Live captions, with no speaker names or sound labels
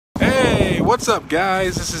Hey, what's up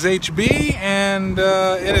guys? This is HB and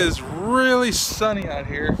it is really sunny out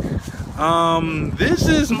here. This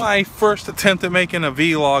is my first attempt at making a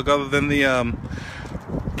vlog other than the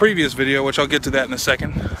previous video, which I'll get to that in a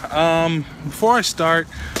second. Before I start,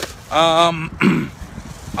 I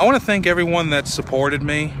want to thank everyone that supported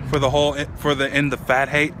me for the End the Fat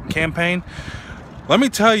Hate campaign. Let me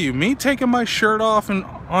tell you, me taking my shirt off and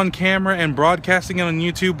on camera and broadcasting it on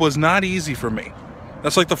YouTube was not easy for me.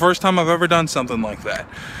 That's like the first time I've ever done something like that.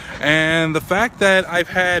 And the fact that I've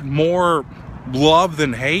had more love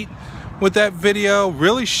than hate with that video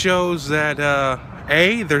really shows that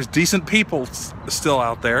A, there's decent people still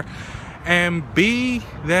out there, and B,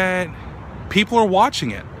 that people are watching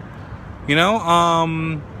it. You know,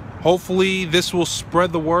 hopefully this will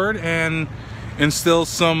spread the word and instill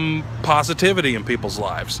some positivity in people's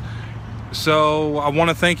lives. So I want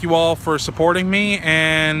to thank you all for supporting me,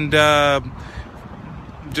 and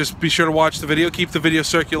just be sure to watch the video, keep the video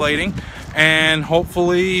circulating, and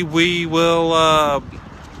hopefully we will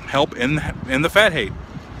help in the fat hate.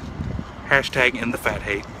 Hashtag in the fat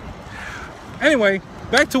hate. Anyway,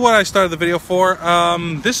 back to what I started the video for.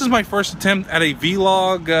 This is my first attempt at a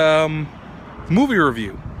vlog movie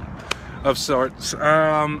review of sorts.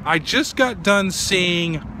 I just got done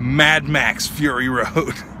seeing Mad Max Fury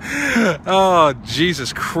Road. Oh,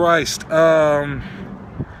 Jesus Christ. The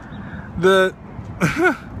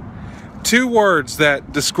two words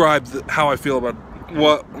that describe how I feel about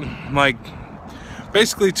what, like,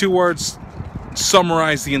 basically two words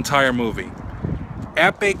summarize the entire movie: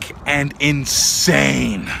 epic and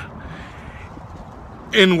insane.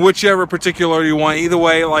 In whichever particular you want. Either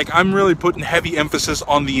way, like, I'm really putting heavy emphasis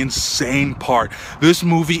on the insane part. This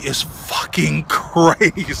movie is fucking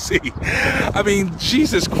crazy. I mean,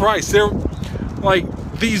 Jesus Christ, they're like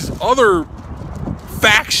these other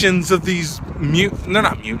factions of these they're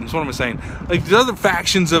not mutants, what am I saying? Like, the other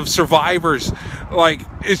factions of survivors, like,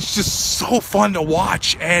 it's just so fun to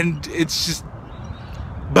watch, and it's just,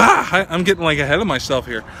 I'm getting like ahead of myself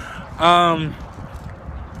here. But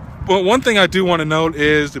one thing I do want to note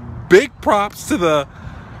is big props to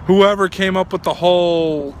whoever came up with the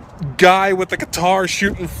whole guy with the guitar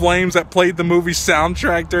shooting flames that played the movie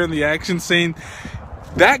soundtrack during the action scene.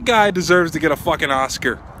 That guy deserves to get a fucking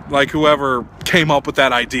Oscar. Like, whoever came up with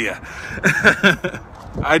that idea.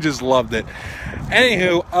 I just loved it.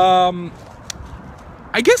 Anywho,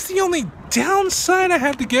 I guess the only downside I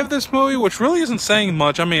have to give this movie, which really isn't saying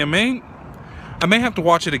much, I mean, I may have to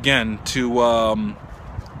watch it again to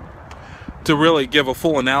really give a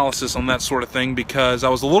full analysis on that sort of thing, because I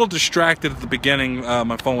was a little distracted at the beginning.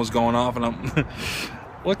 My phone was going off, and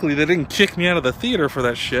luckily they didn't kick me out of the theater for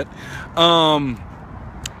that shit.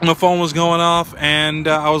 My phone was going off, and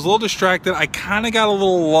I was a little distracted. I kind of got a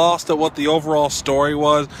little lost at what the overall story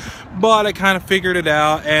was, but I kind of figured it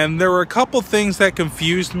out, and there were a couple things that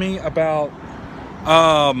confused me about,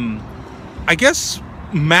 I guess,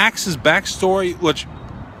 Max's backstory, which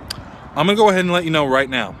I'm going to go ahead and let you know right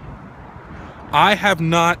now. I have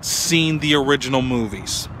not seen the original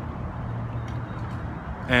movies.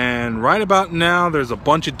 And right about now, there's a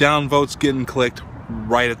bunch of downvotes getting clicked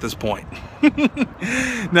right at this point.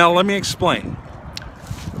 Now, let me explain.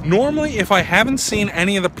 Normally, if I haven't seen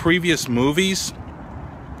any of the previous movies,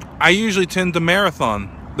 I usually tend to marathon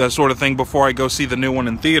that sort of thing before I go see the new one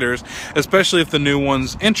in theaters, especially if the new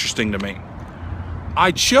one's interesting to me.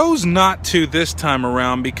 I chose not to this time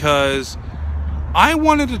around because I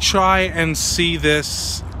wanted to try and see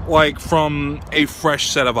this, like, from a fresh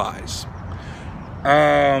set of eyes,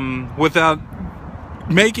 without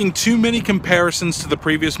making too many comparisons to the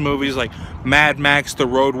previous movies like Mad Max, The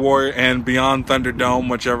Road Warrior, and Beyond Thunderdome,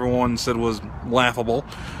 which everyone said was laughable,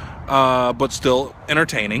 but still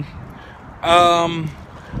entertaining.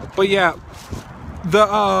 But yeah,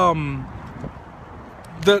 the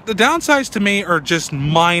downsides to me are just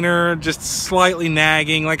minor, just slightly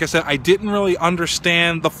nagging. Like I said, I didn't really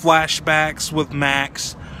understand the flashbacks with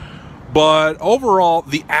Max, but overall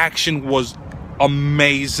the action was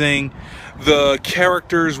amazing. The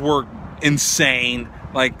characters were insane.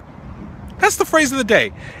 Like, that's the phrase of the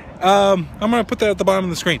day. I'm gonna put that at the bottom of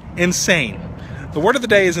the screen. Insane. The word of the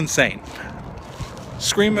day is insane.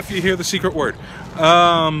 Scream if you hear the secret word.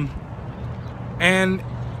 And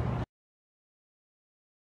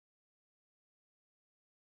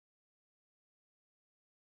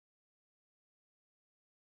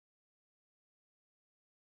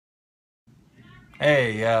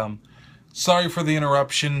hey, sorry for the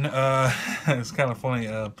interruption. It's kind of funny.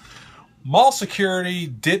 mall security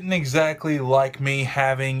didn't exactly like me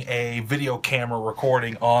having a video camera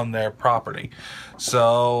recording on their property.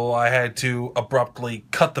 So I had to abruptly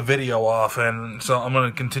cut the video off, and so I'm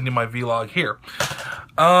going to continue my vlog here.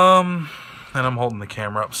 And I'm holding the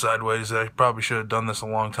camera up sideways. I probably should have done this a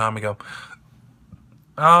long time ago.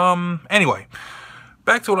 Anyway,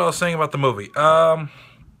 back to what I was saying about the movie.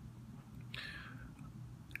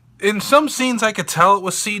 In some scenes, I could tell it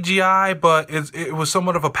was CGI, but it was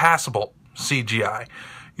somewhat of a passable CGI.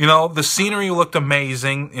 You know, the scenery looked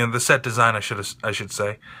amazing. You know, the set design, I should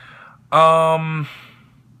say. Like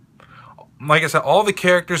I said, all the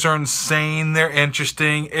characters are insane. They're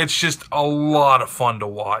interesting. It's just a lot of fun to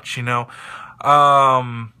watch, you know.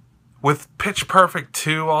 With Pitch Perfect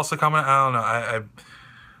 2 also coming, I don't know. I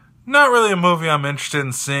not really a movie I'm interested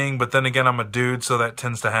in seeing, but then again, I'm a dude, so that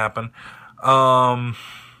tends to happen.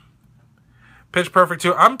 Pitch Perfect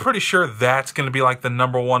 2, I'm pretty sure that's going to be like the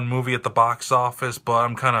 #1 movie at the box office, but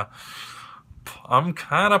I'm kind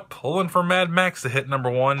of pulling for Mad Max to hit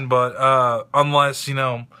 #1, but unless, you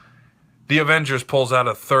know, The Avengers pulls out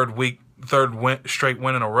a third straight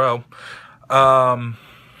win in a row.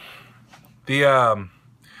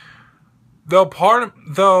 Though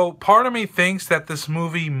part of me thinks that this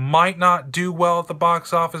movie might not do well at the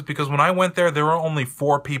box office, because when I went there were only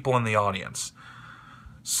 4 people in the audience.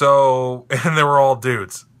 So, and they were all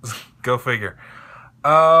dudes. Go figure.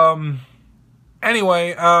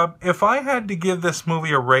 Anyway, if I had to give this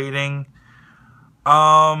movie a rating,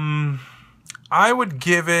 I would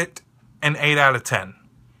give it an 8 out of 10.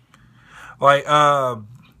 Like,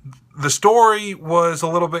 the story was a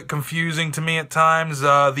little bit confusing to me at times.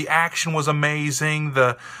 The action was amazing.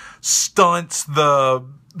 The stunts, the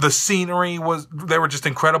scenery they were just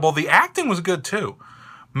incredible. The acting was good too.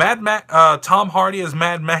 Tom Hardy as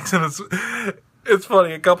Mad Max, and it's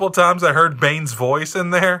funny. A couple of times I heard Bane's voice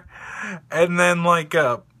in there, and then like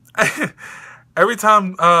every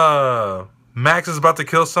time Max is about to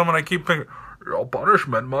kill someone, I keep thinking, your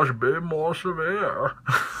punishment must be more severe.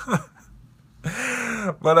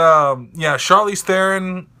 But yeah, Charlize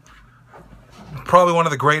Theron, probably one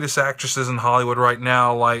of the greatest actresses in Hollywood right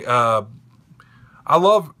now. Like, I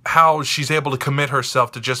love how she's able to commit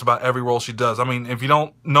herself to just about every role she does. I mean, if you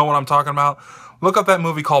don't know what I'm talking about, look up that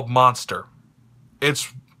movie called Monster.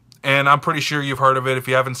 And I'm pretty sure you've heard of it. If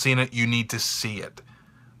you haven't seen it, you need to see it.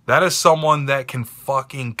 That is someone that can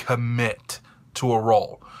fucking commit to a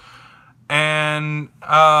role. And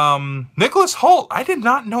Nicholas Hoult, I did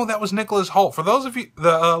not know that was Nicholas Hoult. For those of you,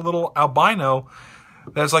 the little albino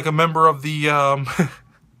that's like a member of the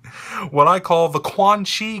what I call the Quan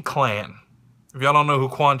Chi clan. If y'all don't know who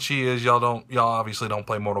Quan Chi is, y'all obviously don't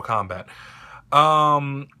play Mortal Kombat.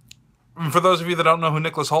 For those of you that don't know who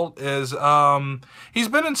Nicholas Hoult is, he's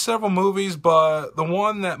been in several movies, but the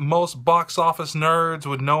one that most box office nerds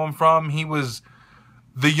would know him from, he was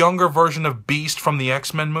the younger version of Beast from the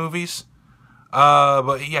X-Men movies.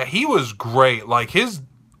 But yeah, he was great. Like,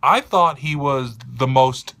 I thought he was the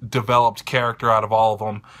most developed character out of all of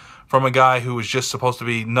them, from a guy who was just supposed to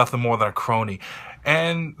be nothing more than a crony.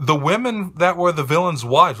 And the women that were the villain's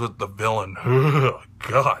wives, with the villain,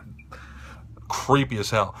 God, creepy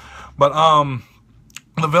as hell. But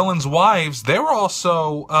the villain's wives, they were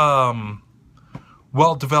also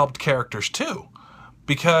well-developed characters too,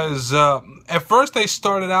 because at first they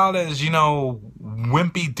started out as, you know,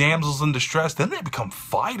 wimpy damsels in distress. Then they become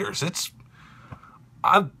fighters.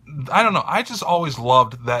 I don't know. I just always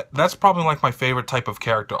loved that. That's probably like my favorite type of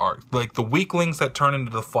character arc. Like the weaklings that turn into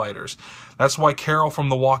the fighters. That's why Carol from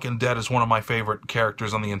The Walking Dead is one of my favorite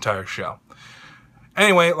characters on the entire show.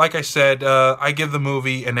 Anyway, like I said, I give the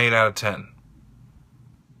movie an 8 out of 10.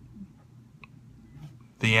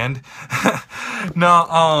 The end?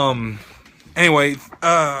 No, anyway,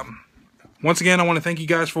 once again, I want to thank you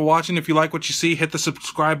guys for watching. If you like what you see, hit the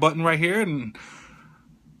subscribe button right here. And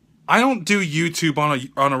I don't do YouTube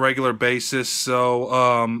on a regular basis, so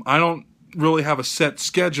I don't really have a set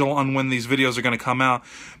schedule on when these videos are going to come out.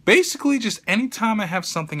 Basically, just anytime I have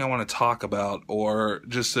something I want to talk about, or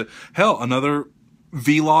just, hell, another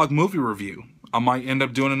vlog movie review. I might end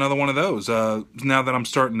up doing another one of those, now that I'm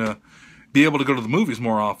starting to be able to go to the movies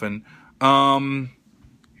more often.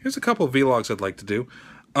 Here's a couple of vlogs I'd like to do.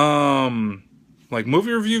 Like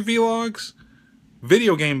movie review vlogs,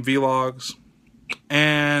 video game vlogs,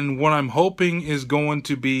 and what I'm hoping is going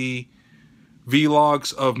to be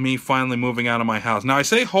vlogs of me finally moving out of my house. Now, I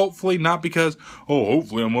say hopefully, not because, oh,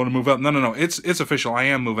 hopefully I'm going to move out. No. It's official. I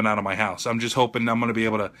am moving out of my house. I'm just hoping I'm going to be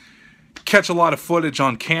able to catch a lot of footage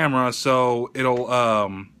on camera, so it'll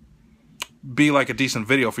be like a decent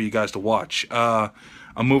video for you guys to watch. I'm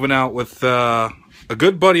moving out with a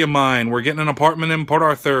good buddy of mine. We're getting an apartment in Port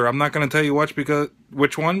Arthur. I'm not going to tell you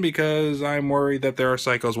which one because I'm worried that there are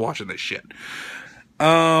psychos watching this shit.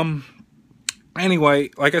 Anyway,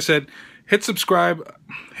 like I said, hit subscribe.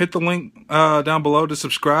 Hit the link down below to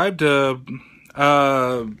subscribe to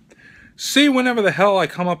see whenever the hell I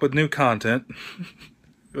come up with new content.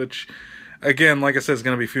 Which, again, like I said, is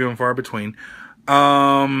going to be few and far between.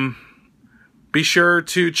 Be sure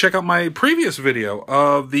to check out my previous video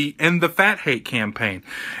of the End the Fat Hate campaign.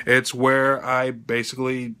 It's where I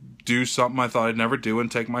basically do something I thought I'd never do and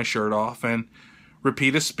take my shirt off and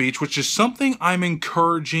repeat a speech, which is something I'm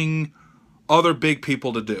encouraging other big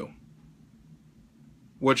people to do.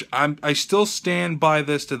 Which I still stand by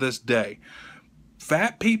this to this day.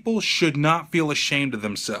 Fat people should not feel ashamed of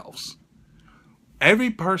themselves.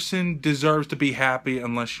 Every person deserves to be happy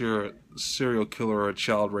unless you're a serial killer or a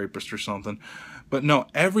child rapist or something. But no,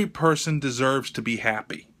 every person deserves to be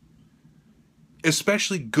happy.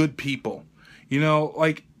 Especially good people. You know,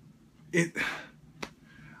 like,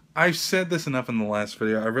 I've said this enough in the last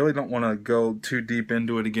video. I really don't want to go too deep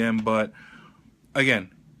into it again, but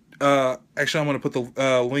again, actually I'm going to put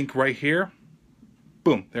the link right here.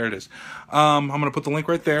 Boom, there it is. I'm going to put the link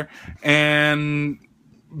right there, and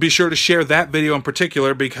be sure to share that video in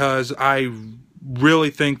particular because I really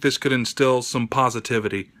think this could instill some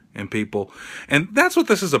positivity in people. And that's what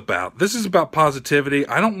this is about. This is about positivity.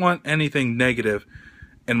 I don't want anything negative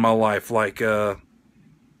in my life. Like,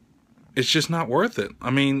 it's just not worth it. I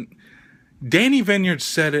mean, Danny Vineyard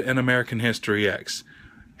said it in American History X.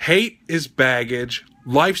 Hate is baggage.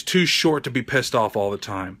 Life's too short to be pissed off all the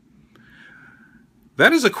time.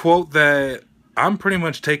 That is a quote that I'm pretty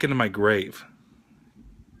much taking to my grave.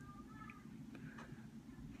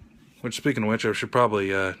 Which, speaking of which, I should probably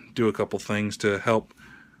do a couple things to help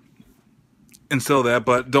instill that,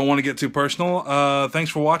 but don't want to get too personal. Thanks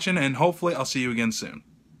for watching, and hopefully I'll see you again soon.